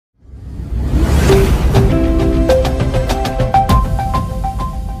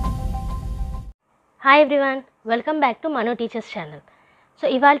Hi everyone, welcome back to Manu teachers channel. So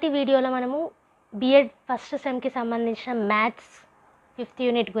ఇవాల్టి వీడియోలో మనము B.Ed ఫస్ట్ సెమ్కి సంబంధించిన మ్యాథ్స్ 5th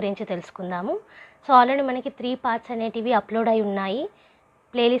యూనిట్ గురించి తెలుసుకుందాము. సో ఆల్రెడీ మనకి 3 పార్ట్స్ అనేటివి అప్లోడ్ అయి ఉన్నాయి.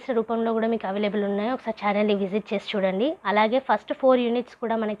 ప్లేలిస్ట్ రూపంలో కూడా మీకు అవైలబుల్ ఉన్నాయి. ఒకసారి ఛానల్ని విజిట్ చేసి చూడండి. అలాగే ఫస్ట్ 4 యూనిట్స్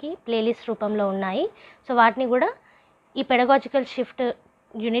కూడా మనకి ప్లేలిస్ట్ రూపంలో ఉన్నాయి. సో వాటిని కూడా ఈ పెడగాజికల్ షిఫ్ట్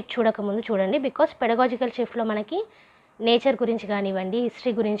యూనిట్ చూడకముందు చూడండి. బికాస్ పెడగాజికల్ షిఫ్ట్లో మనకి నేచర్ గురించి కానివ్వండి,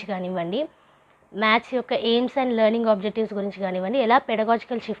 హిస్టరీ గురించి కానివ్వండి, మ్యాథ్స్ యొక్క ఎయిమ్స్ అండ్ లెర్నింగ్ ఆబ్జెక్టివ్స్ గురించి కానివ్వండి, ఎలా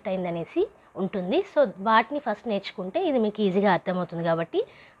పెడగాజికల్ షిఫ్ట్ అయిందనేసి ఉంటుంది. సో వాటిని ఫస్ట్ నేర్చుకుంటే ఇది మీకు ఈజీగా అర్థమవుతుంది. కాబట్టి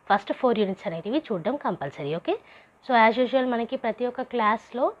ఫస్ట్ 4 యూనిట్స్ అనేటివి చూడడం compulsory. Okay, so as usual మనకి ప్రతి ఒక్క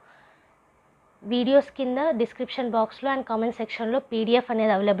క్లాస్లో వీడియోస్ కింద డిస్క్రిప్షన్ బాక్స్లో అండ్ కామెంట్ సెక్షన్లో PDF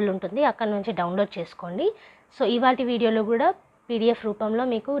అనేది అవైలబుల్ ఉంటుంది. అక్కడ నుంచి డౌన్లోడ్ చేసుకోండి. సో ఇవాటి వీడియోలో కూడా PDF రూపంలో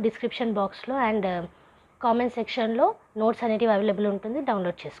మీకు డిస్క్రిప్షన్ బాక్స్లో అండ్ కామెంట్ సెక్షన్లో నోట్స్ అనేటివి అవైలబుల్ ఉంటుంది.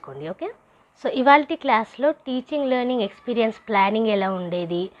 డౌన్లోడ్ చేసుకోండి. ఓకే, సో ఇవాల్టి క్లాస్లో టీచింగ్ లెర్నింగ్ ఎక్స్పీరియన్స్ ప్లానింగ్ ఎలా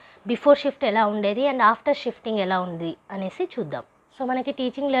ఉండేది, బిఫోర్ షిఫ్ట్ ఎలా ఉండేది అండ్ ఆఫ్టర్ షిఫ్టింగ్ ఎలా ఉంది అనేసి చూద్దాం. సో మనకి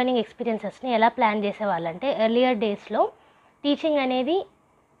టీచింగ్ లెర్నింగ్ ఎక్స్పీరియన్సెస్ని ఎలా ప్లాన్ చేసేవాళ్ళంటే, ఎర్లియర్ డేస్లో టీచింగ్ అనేది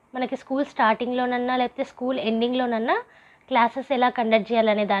మనకి స్కూల్ స్టార్టింగ్లోనన్నా లేకపోతే స్కూల్ ఎండింగ్లోనన్నా క్లాసెస్ ఎలా కండక్ట్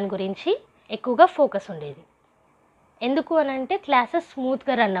చేయాలనే దాని గురించి ఎక్కువగా ఫోకస్ ఉండేది. ఎందుకు అని అంటే క్లాసెస్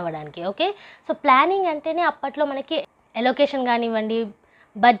స్మూత్గా రన్ అవ్వడానికి. ఓకే, సో ప్లానింగ్ అంటేనే అప్పట్లో మనకి ఎలొకేషన్ కానివ్వండి,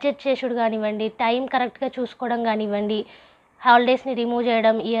 బడ్జెట్ చేసుడు కానివ్వండి, టైం కరెక్ట్గా చూసుకోవడం కానివ్వండి, హాలిడేస్ని రిమూవ్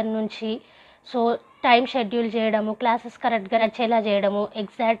చేయడం ఇయర్ నుంచి, సో టైం షెడ్యూల్ చేయడము, క్లాసెస్ కరెక్ట్గా నచ్చేలా చేయడము,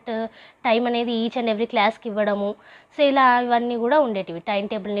 ఎగ్జాక్ట్ టైం అనేది ఈచ్ అండ్ ఎవ్రీ క్లాస్కి ఇవ్వడము. సో ఇలా ఇవన్నీ కూడా ఉండేటివి. టైం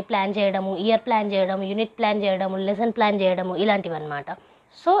టేబుల్ని ప్లాన్ చేయడము, ఇయర్ ప్లాన్ చేయడము, యూనిట్ ప్లాన్ చేయడము, లెసన్ ప్లాన్ చేయడము, ఇలాంటివి అనమాట.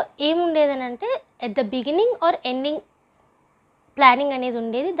 సో ఏముండేదని అంటే at the beginning are ending planning అనేది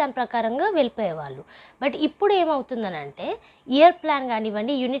ఉండేది, దాని ప్రకారంగా వెళ్ళిపోయేవాళ్ళు. బట్ ఇప్పుడు ఏమవుతుందని అంటే ఇయర్ ప్లాన్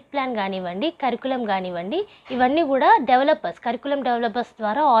కానివ్వండి, యూనిట్ ప్లాన్ కానివ్వండి, కరికులం కానివ్వండి, ఇవన్నీ కూడా కరికులం డెవలపర్స్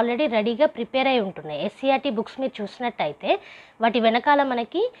ద్వారా ఆల్రెడీ రెడీగా ప్రిపేర్ అయి ఉంటున్నాయి. SCERT బుక్స్ మీరు చూసినట్టయితే వాటి వెనకాల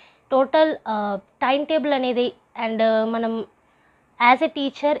మనకి టోటల్ టైం టేబుల్ అనేది అండ్ మనం యాజ్ ఎ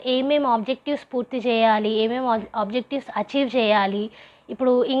టీచర్ ఏమేమి ఆబ్జెక్టివ్స్ పూర్తి చేయాలి, ఏమేమి ఆబ్జెక్టివ్స్ అచీవ్ చేయాలి.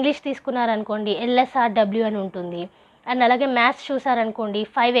 ఇప్పుడు ఇంగ్లీష్ తీసుకున్నారనుకోండి, LSRW అని ఉంటుంది. అండ్ అలాగే మ్యాథ్స్ చూసారనుకోండి,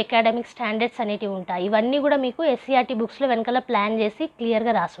 5 అకాడమిక్ స్టాండర్డ్స్ అనేటివి ఉంటాయి. ఇవన్నీ కూడా మీకు SCERT బుక్స్లో వెనకాల ప్లాన్ చేసి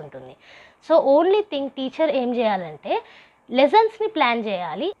క్లియర్గా రాసి ఉంటుంది. సో ఓన్లీ థింగ్ టీచర్ ఏం చేయాలంటే లెసన్స్ని ప్లాన్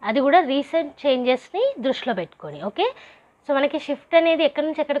చేయాలి, అది కూడా రీసెంట్ చేంజెస్ని దృష్టిలో పెట్టుకొని. ఓకే, సో మనకి షిఫ్ట్ అనేది ఎక్కడి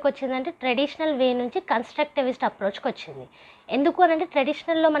నుంచి ఎక్కడికి వచ్చిందంటే ట్రెడిషనల్ వే నుంచి కన్స్ట్రక్టివిస్ట్ అప్రోచ్కి వచ్చింది. ఎందుకు అని అంటే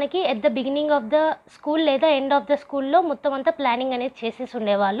ట్రెడిషనల్లో మనకి at the beginning of the school లేదా ఎండ్ ఆఫ్ ద స్కూల్లో మొత్తం అంతా ప్లానింగ్ అనేది చేసేసి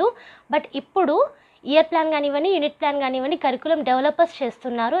ఉండేవాళ్ళు. బట్ ఇప్పుడు ఇయర్ ప్లాన్ కానివ్వండి, యూనిట్ ప్లాన్ కానివ్వండి, కరికులం డెవలపర్స్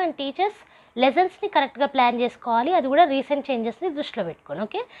చేస్తున్నారు. అండ్ టీచర్స్ లెసన్స్ని కరెక్ట్గా ప్లాన్ చేసుకోవాలి, అది కూడా రీసెంట్ చేంజెస్ని దృష్టిలో పెట్టుకొని.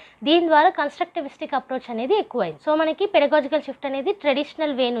 ఓకే, దీని ద్వారా కన్స్ట్రక్టివిస్టిక్ అప్రోచ్ అనేది ఎక్కువైంది. సో మనకి పెడగాజికల్ షిఫ్ట్ అనేది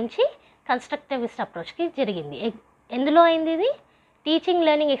ట్రెడిషనల్ వే నుంచి కన్స్ట్రక్టివిస్ట్ అప్రోచ్కి జరిగింది. ఎందులో అయింది ఇది? టీచింగ్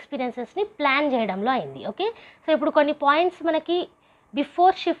లెర్నింగ్ ఎక్స్పీరియన్సెస్ని ప్లాన్ చేయడంలో అయింది. ఓకే, సో ఇప్పుడు కొన్ని పాయింట్స్ మనకి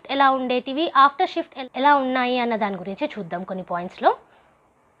బిఫోర్ షిఫ్ట్ ఎలా ఉండేటివి, ఆఫ్టర్ షిఫ్ట్ ఎలా ఉన్నాయి అన్న దాని గురించి చూద్దాం కొన్ని పాయింట్స్లో.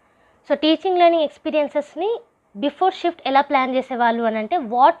 So teaching learning ఎక్స్పీరియన్సెస్ని before shift ఎలా ప్లాన్ చేసేవాళ్ళు అని అంటే,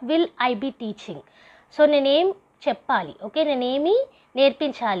 what will I be teaching, so నేనేం చెప్పాలి, ఓకే నేనేమి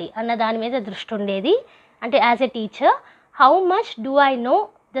నేర్పించాలి అన్న దాని మీద దృష్టి ఉండేది. అంటే as a teacher how much do I know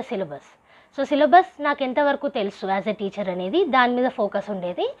the syllabus, so syllabus నాకు ఎంతవరకు తెలుసు యాజ్ ఎ టీచర్ అనేది దాని మీద ఫోకస్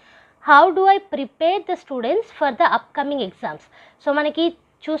ఉండేది. How do I prepare the students for the upcoming exams, so మనకి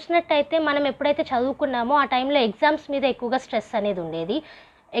చూసినట్టయితే మనం ఎప్పుడైతే చదువుకున్నామో ఆ టైంలో ఎగ్జామ్స్ మీద ఎక్కువగా స్ట్రెస్ అనేది ఉండేది,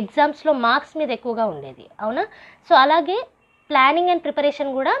 ఎగ్జామ్స్లో మార్క్స్ మీద ఎక్కువగా ఉండేది, అవునా. సో అలాగే ప్లానింగ్ అండ్ ప్రిపరేషన్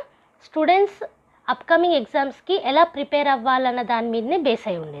కూడా స్టూడెంట్స్ అప్కమింగ్ ఎగ్జామ్స్కి ఎలా ప్రిపేర్ అవ్వాలన్న దాని మీదనే బేస్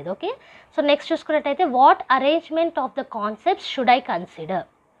అయి ఉండేది. ఓకే, సో నెక్స్ట్ చూసుకున్నట్టయితే what arrangement of the concepts should I consider,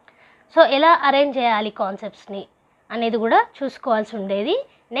 so ఎలా అరేంజ్ చేయాలి కాన్సెప్ట్స్ని అనేది కూడా చూసుకోవాల్సి ఉండేది.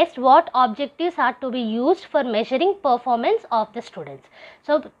 Next what objectives are to be used for measuring performance of the students,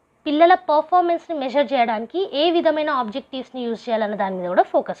 so పిల్లల పర్ఫార్మెన్స్ని మెజర్ చేయడానికి ఏ విధమైన ఆబ్జెక్టివ్స్ని యూజ్ చేయాలన్న దాని మీద కూడా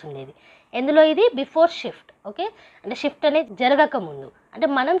ఫోకస్ ఉండేది. ఎందులో ఇది బిఫోర్ షిఫ్ట్. ఓకే, అంటే షిఫ్ట్ అనేది జరగకముందు, అంటే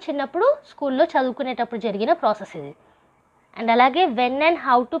మనం చిన్నప్పుడు స్కూల్లో చదువుకునేటప్పుడు జరిగిన ప్రాసెస్ ఇది. అండ్ అలాగే when and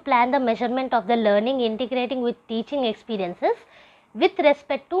how to plan the measurement of the learning integrating with teaching experiences with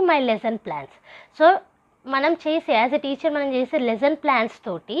respect to my lesson plans, so మనం చేసే యాజ్ ఎ టీచర్ మనం చేసే లెసన్ ప్లాన్స్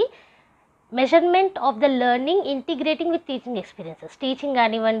తోటి measurement of the learning integrating with teaching experiences, teaching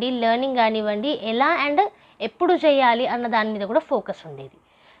కానివ్వండి, learning కానివ్వండి, ఎలా and ఎప్పుడు చేయాలి అన్న దాని మీద కూడా ఫోకస్ ఉండేది.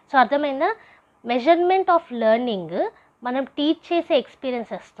 సో అర్థమైందా? మెజర్మెంట్ ఆఫ్ లెర్నింగ్ మనం టీచ్ చేసే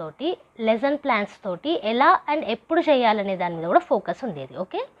ఎక్స్పీరియన్సెస్ తోటి, లెసన్ ప్లాన్స్ తోటి ఎలా అండ్ ఎప్పుడు చేయాలనే దాని మీద కూడా ఫోకస్ ఉండేది.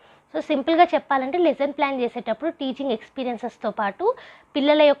 ఓకే, సో సింపుల్గా చెప్పాలంటే లెసన్ ప్లాన్ చేసేటప్పుడు టీచింగ్ ఎక్స్పీరియన్సెస్తో పాటు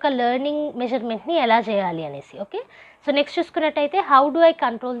పిల్లల యొక్క లెర్నింగ్ మెజర్మెంట్ని ఎలా చేయాలి అనేసి. ఓకే, సో నెక్స్ట్ చూసుకున్నట్టయితే how do I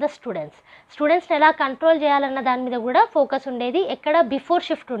control the స్టూడెంట్స్ని ఎలా కంట్రోల్ చేయాలన్న దాని మీద కూడా ఫోకస్ ఉండేది. ఎక్కడ బిఫోర్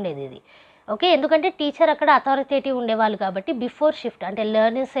షిఫ్ట్ ఉండేది ఇది. ఓకే, ఎందుకంటే టీచర్ అక్కడ అథారిటేటివ్ ఉండేవాళ్ళు కాబట్టి బిఫోర్ షిఫ్ట్ అంటే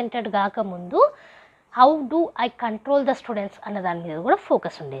లెర్నింగ్ సెంటర్డ్ కాకముందు how do I control the students అన్న దాని మీద కూడా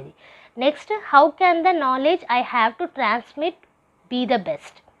ఫోకస్ ఉండేది. Next how can the knowledge I have to transmit be the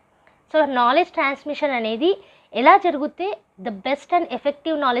best. So knowledge transmission అనేది ఎలా జరిగితే the best and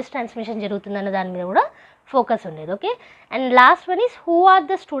effective knowledge transmission జరుగుతుందన్న దాని మీద కూడా ఫోకస్ ఉండేది. Okay, and last one is who are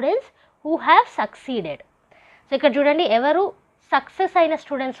the students who have succeeded. So ఇక్కడ చూడండి ఎవరు సక్సెస్ అయిన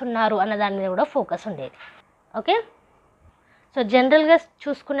స్టూడెంట్స్ ఉన్నారు అన్న దాని మీద కూడా ఫోకస్ ఉండేది. ఓకే, సో జనరల్గా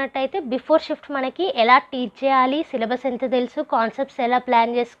చూసుకున్నట్టయితే బిఫోర్ షిఫ్ట్ మనకి ఎలా టీచ్ చేయాలి, సిలబస్ ఎంత తెలుసు, కాన్సెప్ట్స్ ఎలా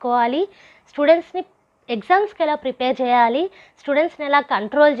ప్లాన్ చేసుకోవాలి, స్టూడెంట్స్ని ఎగ్జామ్స్కి ఎలా ప్రిపేర్ చేయాలి, స్టూడెంట్స్ని ఎలా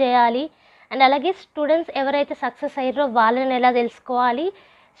కంట్రోల్ చేయాలి, అండ్ అలాగే స్టూడెంట్స్ ఎవరైతే సక్సెస్ అయ్యారో వాళ్ళని ఎలా తెలుసుకోవాలి,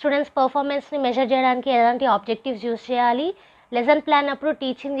 స్టూడెంట్స్ పర్ఫార్మెన్స్ని మెజర్ చేయడానికి ఎలాంటి ఆబ్జెక్టివ్స్ యూస్ చేయాలి, లెసన్ ప్లాన్ అప్పుడు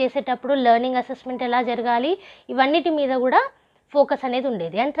టీచింగ్ చేసేటప్పుడు లెర్నింగ్ అసెస్మెంట్ ఎలా జరగాలి, ఇవన్నిటి మీద కూడా ఫోకస్ అనేది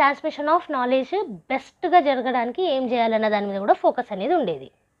ఉండేది. అండ్ ట్రాన్స్మిషన్ ఆఫ్ నాలెడ్జ్ బెస్ట్గా జరగడానికి ఏం చేయాలన్న దాని మీద కూడా ఫోకస్ అనేది ఉండేది.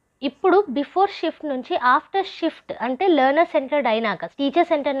 ఇప్పుడు బిఫోర్ షిఫ్ట్ నుంచి ఆఫ్టర్ షిఫ్ట్ అంటే లెర్నర్ సెంటర్డ్ అయినాక, టీచర్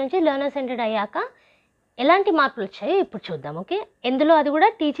సెంటర్ నుంచి లెర్నర్ సెంటర్డ్ అయ్యాక ఎలాంటి మార్పులు వచ్చాయో ఇప్పుడు చూద్దాం. ఓకే, ఎందులో అది కూడా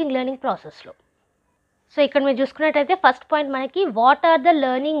టీచింగ్ లెర్నింగ్ ప్రాసెస్లో. సో ఇక్కడ మీరు చూసుకున్నట్టయితే ఫస్ట్ పాయింట్ మనకి what are the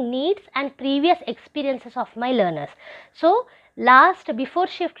learning needs and previous experiences of my learners. So last before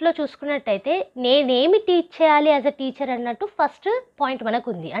షిఫ్ట్లో చూసుకున్నట్టయితే నేనేమి టీచ్ చేయాలి యాజ్ అ టీచర్ అన్నట్టు ఫస్ట్ పాయింట్ మనకు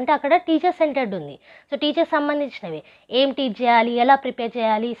ఉంది. అంటే అక్కడ టీచర్ సెంటర్డ్ ఉంది. సో టీచర్ సంబంధించినవి ఏం టీచ్ చేయాలి, ఎలా ప్రిపేర్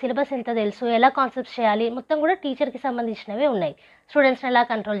చేయాలి, సిలబస్ ఎంత తెలుసు, ఎలా కాన్సెప్ట్స్ చేయాలి, మొత్తం కూడా టీచర్కి సంబంధించినవే ఉన్నాయి, స్టూడెంట్స్ని ఎలా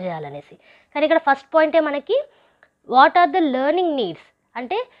కంట్రోల్ చేయాలనేసి. కానీ ఇక్కడ ఫస్ట్ పాయింటే మనకి what are the learning needs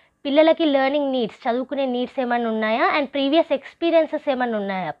అంటే పిల్లలకి లెర్నింగ్ నీడ్స్, చదువుకునే నీడ్స్ ఏమైనా ఉన్నాయా, అండ్ ప్రీవియస్ ఎక్స్పీరియన్సెస్ ఏమైనా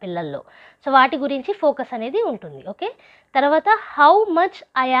ఉన్నాయా పిల్లల్లో, సో వాటి గురించి ఫోకస్ అనేది ఉంటుంది. ఓకే, తర్వాత how much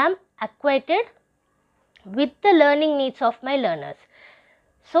I am అక్వైటెడ్ with the learning needs of my learners.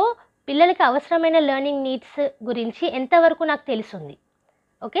 So పిల్లలకి అవసరమైన లెర్నింగ్ నీడ్స్ గురించి ఎంతవరకు నాకు తెలుసుంది.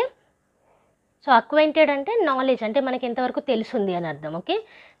 ఓకే, సో అక్వైంటెడ్ అంటే నాలెడ్జ్ అంటే మనకి ఎంతవరకు తెలుసుంది అని అర్థం. ఓకే,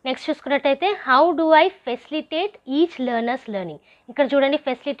 నెక్స్ట్ చూసుకున్నట్టయితే how do I facilitate each learners learning. ఇక్కడ చూడండి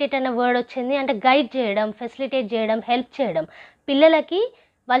ఫెసిలిటేట్ అన్న వర్డ్ వచ్చింది. అంటే గైడ్ చేయడం, ఫెసిలిటేట్ చేయడం, హెల్ప్ చేయడం, పిల్లలకి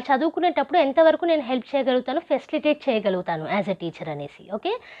వాళ్ళు చదువుకునేటప్పుడు ఎంతవరకు నేను హెల్ప్ చేయగలుగుతాను, ఫెసిలిటేట్ చేయగలుగుతాను యాజ్ ఎ టీచర్ అనేసి.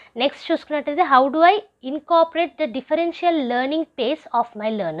 ఓకే, నెక్స్ట్ చూసుకున్నట్టయితే how do I incorporate the differential learning face of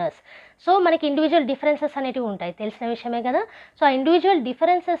my learners. So మనకి ఇండివిజువల్ డిఫరెన్సెస్ అనేవి ఉంటాయి, తెలిసిన విషయమే కదా. సో ఆ ఇండివిజువల్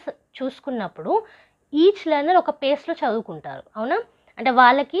డిఫరెన్సెస్ చూసుకున్నప్పుడు ఈచ్ లెర్నర్ ఒక పేస్లో చదువుకుంటారు, అవునా. అంటే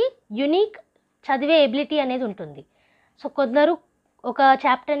వాళ్ళకి యునిక్ చదివే ఎబిలిటీ అనేది ఉంటుంది. సో కొందరు ఒక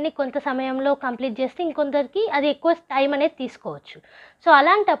చాప్టర్ని కొంత సమయంలో కంప్లీట్ చేస్తే ఇంకొందరికి అది ఎక్కువ టైం అనేది తీసుకోవచ్చు. సో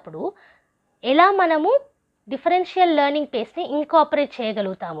అలాంటప్పుడు ఎలా మనము డిఫరెన్షియల్ లెర్నింగ్ పేస్ని ఇంకాపరేట్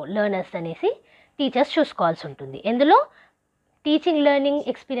చేయగలుగుతాము లెర్నర్స్ అనేసి టీచర్స్ చూసుకోవాల్సి ఉంటుంది. ఎందులో టీచింగ్ లెర్నింగ్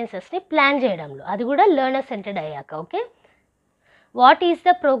ఎక్స్పీరియన్సెస్ని ప్లాన్ చేయడంలో, అది కూడా లెర్నర్ సెంటర్డ్ అయ్యాక. Okay, what is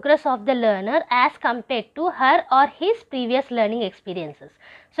the progress of the learner as compared to her are his previous learning experiences.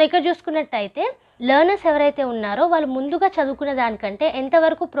 So ఇక్కడ చూసుకున్నట్టయితే లెర్నర్స్ ఎవరైతే ఉన్నారో వాళ్ళు ముందుగా చదువుకునే దానికంటే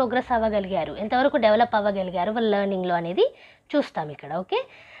ఎంతవరకు ప్రోగ్రెస్ అవ్వగలిగారు, ఎంతవరకు డెవలప్ అవ్వగలిగారు వాళ్ళ లెర్నింగ్లో అనేది చూస్తాం ఇక్కడ. ఓకే,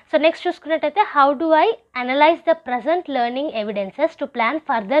 సో నెక్స్ట్ చూసుకున్నట్టయితే how do I analyse the present learning evidences to plan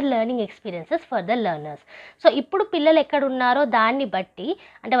further learning experiences for the learners. So ఇప్పుడు పిల్లలు ఎక్కడ ఉన్నారో దాన్ని బట్టి,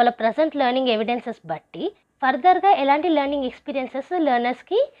 అంటే వాళ్ళ ప్రజెంట్ లెర్నింగ్ ఎవిడెన్సెస్ బట్టి ఫర్దర్గా ఎలాంటి లెర్నింగ్ ఎక్స్పీరియన్సెస్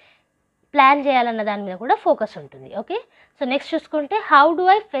లెర్నర్స్కి ప్లాన్ చేయాలన్న దాని మీద కూడా ఫోకస్ ఉంటుంది. ఓకే, సో నెక్స్ట్ చూసుకుంటే how do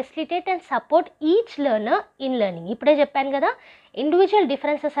I facilitate and support each learner in learning. ఇప్పుడే చెప్పాను కదా ఇండివిజువల్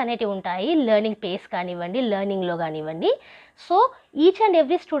డిఫరెన్సెస్ అనేటివి ఉంటాయి, లెర్నింగ్ పేస్ కానివ్వండి, లెర్నింగ్లో కానివ్వండి. సో ఈచ్ అండ్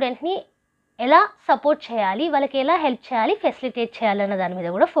ఎవ్రీ స్టూడెంట్ని ఎలా సపోర్ట్ చేయాలి, వాళ్ళకి ఎలా హెల్ప్ చేయాలి, ఫెసిలిటేట్ చేయాలన్న దాని మీద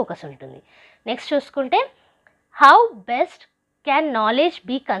కూడా ఫోకస్ ఉంటుంది. నెక్స్ట్ చూసుకుంటే how best can knowledge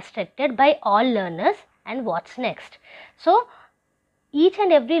be constructed by all learners and what's next. So each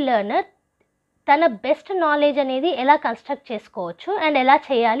and every learner తన బెస్ట్ నాలెడ్జ్ అనేది ఎలా కన్స్ట్రక్ట్ చేసుకోవచ్చు అండ్ ఎలా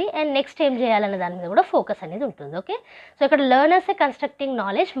చేయాలి అండ్ నెక్స్ట్ ఏం చేయాలన్న దాని మీద కూడా ఫోకస్ అనేది ఉంటుంది. ఓకే, సో ఇక్కడ లెర్నర్సే కన్స్ట్రక్టింగ్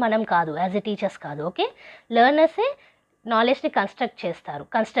నాలెడ్జ్, మనం కాదు, యాజ్ ఎ టీచర్స్ కాదు. ఓకే, లెర్నర్సే నాలెడ్జ్ని కన్స్ట్రక్ట్ చేస్తారు,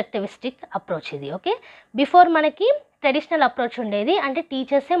 కన్స్ట్రక్టివిస్టిక్ అప్రోచ్ ఇది. ఓకే, బిఫోర్ మనకి ట్రెడిషనల్ అప్రోచ్ ఉండేది, అంటే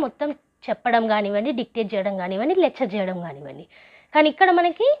టీచర్సే మొత్తం చెప్పడం కానివ్వండి, డిక్టేట్ చేయడం కానివ్వండి, లెక్చర్ చేయడం కానివ్వండి. కానీ ఇక్కడ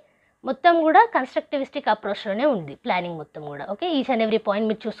మనకి మొత్తం కూడా కన్స్ట్రక్టివిస్టిక్ అప్రోచ్లోనే ఉంది ప్లానింగ్ మొత్తం కూడా. Okay, each and every point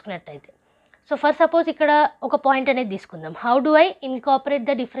మీరు చూసుకున్నట్టయితే. సో ఫర్ సపోజ్ ఇక్కడ ఒక పాయింట్ అనేది తీసుకుందాం, how do I incorporate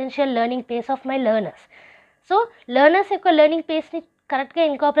the differential learning face of my learners. So learners యొక్క లెర్నింగ్ పేస్ని కరెక్ట్గా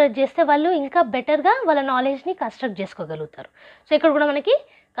ఇన్కాపరేట్ చేస్తే వాళ్ళు ఇంకా బెటర్గా వాళ్ళ నాలెడ్జ్ని కన్స్ట్రక్ట్ చేసుకోగలుగుతారు. సో ఇక్కడ కూడా మనకి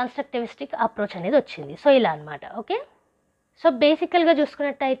కన్స్ట్రక్టివిస్టిక్ అప్రోచ్ అనేది వచ్చింది. సో ఇలా అనమాట. ఓకే, సో బేసికల్గా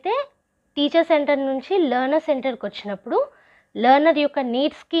చూసుకున్నట్టయితే టీచర్ సెంటర్ నుంచి లెర్నర్ సెంటర్కి వచ్చినప్పుడు లెర్నర్ యొక్క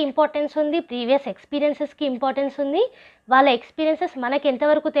నీడ్స్కి ఇంపార్టెన్స్ ఉంది, ప్రీవియస్ ఎక్స్పీరియన్సెస్కి ఇంపార్టెన్స్ ఉంది. వాళ్ళ ఎక్స్పీరియన్సెస్ మనకి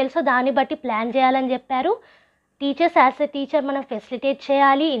ఎంతవరకు తెలుసో దాన్ని బట్టి ప్లాన్ చేయాలని చెప్పారు. టీచర్స్ యాజ్ ఎ టీచర్ మనం ఫెసిలిటేట్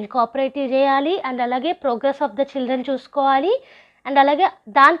చేయాలి, ఇన్కాపరేటివ్ చేయాలి, అండ్ అలాగే ప్రోగ్రెస్ ఆఫ్ ద చిల్డ్రన్ చూసుకోవాలి, అండ్ అలాగే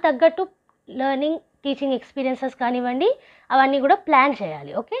దాని తగ్గట్టు లెర్నింగ్ టీచింగ్ ఎక్స్పీరియన్సెస్ కానివ్వండి అవన్నీ కూడా ప్లాన్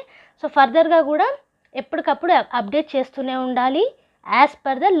చేయాలి. ఓకే, సో ఫర్దర్గా కూడా ఎప్పటికప్పుడు అప్డేట్ చేస్తూనే ఉండాలి as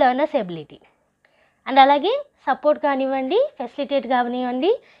per the learners ability. And అలాగే సపోర్ట్ కానివ్వండి, ఫెసిలిటేట్ కానివ్వండి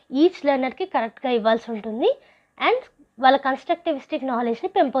ఈచ్ లెర్నర్కి కరెక్ట్గా ఇవ్వాల్సి ఉంటుంది అండ్ వాళ్ళ కన్స్ట్రక్టివిస్టిక్ నాలెడ్జ్ని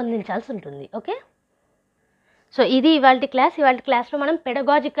పెంపొందించాల్సి ఉంటుంది. ఓకే, సో ఇది ఇవాళ క్లాస్లో మనం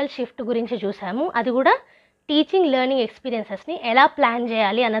పెడగాజికల్ షిఫ్ట్ గురించి చూసాము. అది కూడా టీచింగ్ లెర్నింగ్ ఎక్స్పీరియన్సెస్ని ఎలా ప్లాన్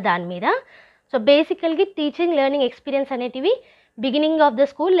చేయాలి అన్న దాని మీద. సో బేసికల్గా టీచింగ్ లెర్నింగ్ ఎక్స్పీరియన్స్ అనేటివి బిగినింగ్ ఆఫ్ ద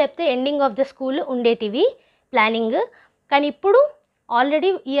స్కూల్ లేకపోతే ఎండింగ్ ఆఫ్ ద స్కూల్ ఉండేటివి ప్లానింగ్. కానీ ఇప్పుడు ఆల్రెడీ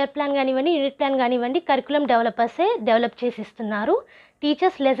ఇయర్ ప్లాన్ కానివ్వండి, యూనిట్ ప్లాన్ కానివ్వండి కరికులం డెవలపర్సే డెవలప్ చేసి ఇస్తున్నారు.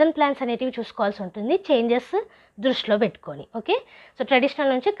 టీచర్స్ లెసన్ ప్లాన్స్ అనేటివి చూసుకోవాల్సి ఉంటుంది చేంజెస్ దృష్టిలో పెట్టుకొని. ఓకే, సో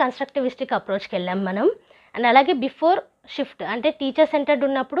ట్రెడిషనల్ నుంచి కన్స్ట్రక్టివిస్టిక్ అప్రోచ్కి వెళ్ళాం మనం. అండ్ అలాగే బిఫోర్ షిఫ్ట్ అంటే టీచర్ సెంటర్డ్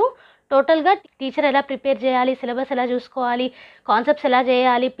ఉన్నప్పుడు టోటల్గా టీచర్ ఎలా ప్రిపేర్ చేయాలి, సిలబస్ ఎలా చూసుకోవాలి, కాన్సెప్ట్స్ ఎలా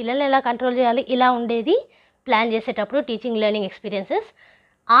చేయాలి, పిల్లల్ని ఎలా కంట్రోల్ చేయాలి, ఇలా ఉండేది ప్లాన్ చేసేటప్పుడు teaching learning experiences.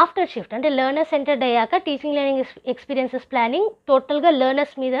 After shift అంటే లెర్నర్ సెంటర్డ్ అయ్యాక టీచింగ్ లెర్నింగ్ ఎక్స్పీరియన్సెస్ ప్లానింగ్ టోటల్గా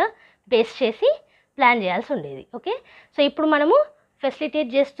లెర్నర్స్ మీద బేస్ చేసి ప్లాన్ చేయాల్సి ఉండేది. ఓకే, సో ఇప్పుడు మనము ఫెసిలిటేట్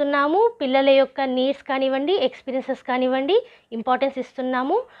చేస్తున్నాము, పిల్లల యొక్క నీడ్స్ కానివ్వండి, ఎక్స్పీరియన్సెస్ కానివ్వండి ఇంపార్టెన్స్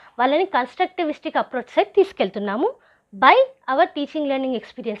ఇస్తున్నాము, వాళ్ళని కన్స్ట్రక్టివిస్టిక్ approach side తీసుకెళ్తున్నాము by our teaching learning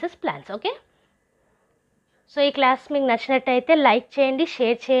experiences plans. Okay, so ఈ క్లాస్ మీకు నచ్చినట్టయితే లైక్ చేయండి,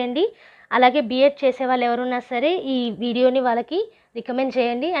 షేర్ చేయండి. అలాగే B.Ed చేసే వాళ్ళు ఎవరున్నా సరే ఈ వీడియోని వాళ్ళకి రికమెండ్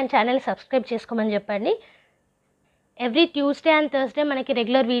చేయండి అండ్ ఛానల్ని సబ్స్క్రైబ్ చేసుకోమని చెప్పండి. ఎవ్రీ ట్యూస్డే అండ్ థర్స్డే మనకి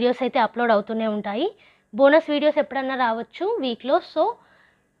రెగ్యులర్ వీడియోస్ అయితే అప్లోడ్ అవుతూనే ఉంటాయి. బోనస్ వీడియోస్ ఎప్పుడన్నా రావచ్చు వీక్లో. సో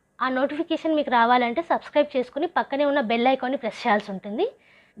ఆ నోటిఫికేషన్ మీకు రావాలంటే సబ్స్క్రైబ్ చేసుకుని పక్కనే ఉన్న బెల్ ఐకాన్ని ప్రెస్ చేయాల్సి ఉంటుంది.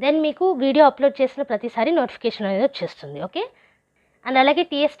 దెన్ మీకు వీడియో అప్లోడ్ చేసిన ప్రతిసారి నోటిఫికేషన్ అనేది వచ్చేస్తుంది. ఓకే, అండ్ అలాగే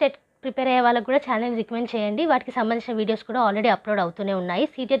TET ప్రిపేర్ అయ్యే వాళ్ళకి కూడా ఛానల్ రికమెండ్ చేయండి. వాటికి సంబంధించిన వీడియోస్ కూడా ఆల్రెడీ అప్లోడ్ అవుతూనే ఉన్నాయి.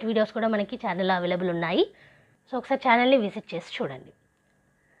 CTET వీడియోస్ కూడా మనకి ఛానల్లో అవైలబుల్ ఉన్నాయి. సో ఒకసారి ఛానల్ని విజిట్ చేసి చూడండి.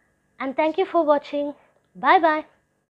 And thank you for watching. Bye bye.